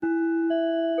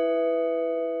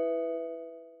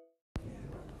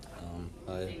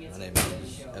Hi, my name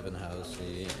is Evan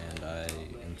Housey, and I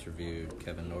interviewed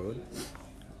Kevin Norwood.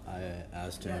 I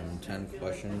asked him 10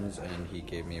 questions, and he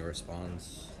gave me a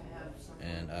response,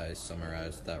 and I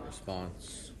summarized that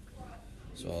response.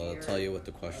 So I'll tell you what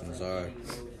the questions are.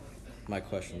 My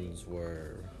questions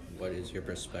were, what is your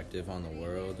perspective on the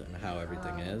world and how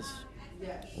everything is?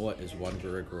 What is one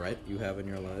regret you have in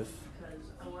your life?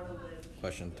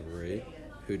 Question 3,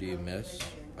 who do you miss?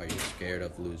 Are you scared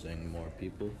of losing more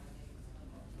people?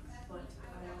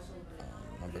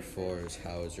 Number 4 is,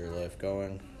 how is your life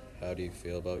going? How do you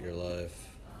feel about your life?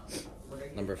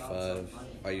 Number 5,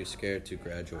 are you scared to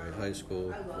graduate high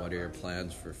school? What are your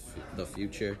plans for the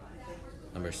future?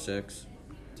 Number 6,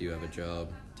 do you have a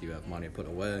job? Do you have money put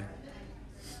away?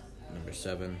 Number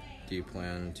 7, do you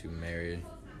plan to marry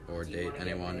or date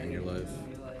anyone in your life?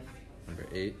 Number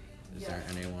 8, is there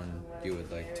anyone you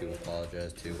would like to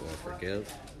apologize to or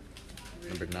forgive?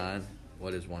 Number 9,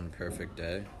 what is one perfect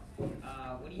day?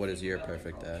 What is your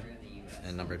perfect day?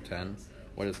 And number 10,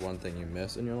 what is one thing you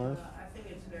miss in your life?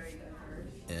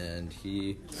 And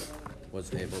he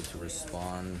was able to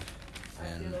respond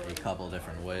in a couple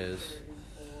different ways.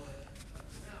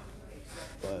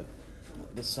 But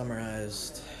the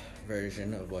summarized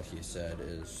version of what he said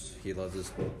is,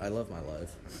 I love my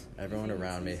life. Everyone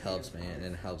around me helps me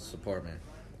and helps support me.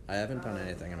 I haven't done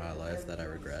anything in my life that I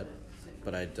regret,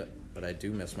 but I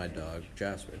do miss my dog,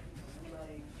 Jasper.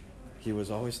 He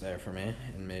was always there for me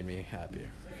and made me happy.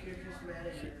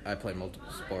 I play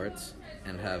multiple sports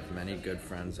and have many good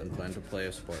friends and plan to play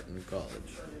a sport in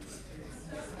college.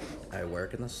 I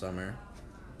work in the summer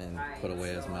and put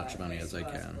away as much money as I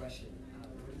can.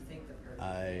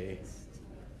 I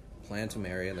plan to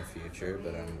marry in the future,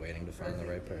 but I'm waiting to find the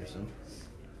right person,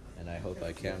 and I hope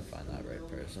I can find that right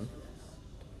person.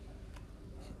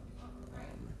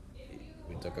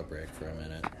 We took a break for a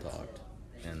minute, talked,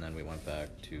 and then we went back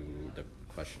to the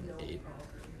question 8.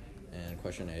 And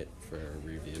question 8 for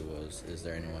review was, is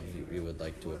there anyone you would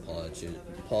like to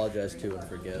apologize to and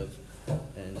forgive?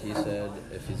 And he said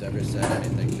if he's ever said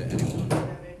anything to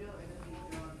anyone,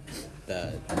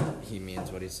 that he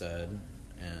means what he said,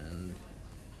 and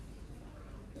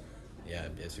yeah,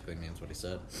 it basically means what he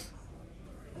said.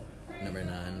 Number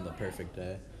 9, the perfect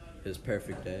day. His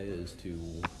perfect day is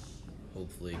to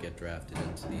hopefully get drafted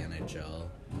into the NHL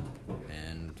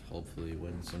and hopefully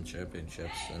win some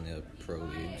championships in the pro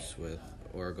leagues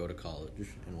or go to college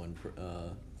and win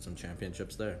some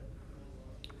championships there.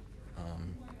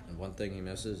 And one thing he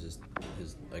misses is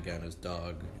his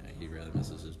dog. He really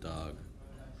misses his dog.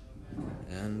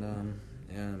 And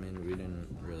we didn't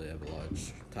really have a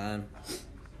large time,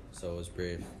 so it was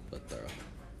brief but thorough.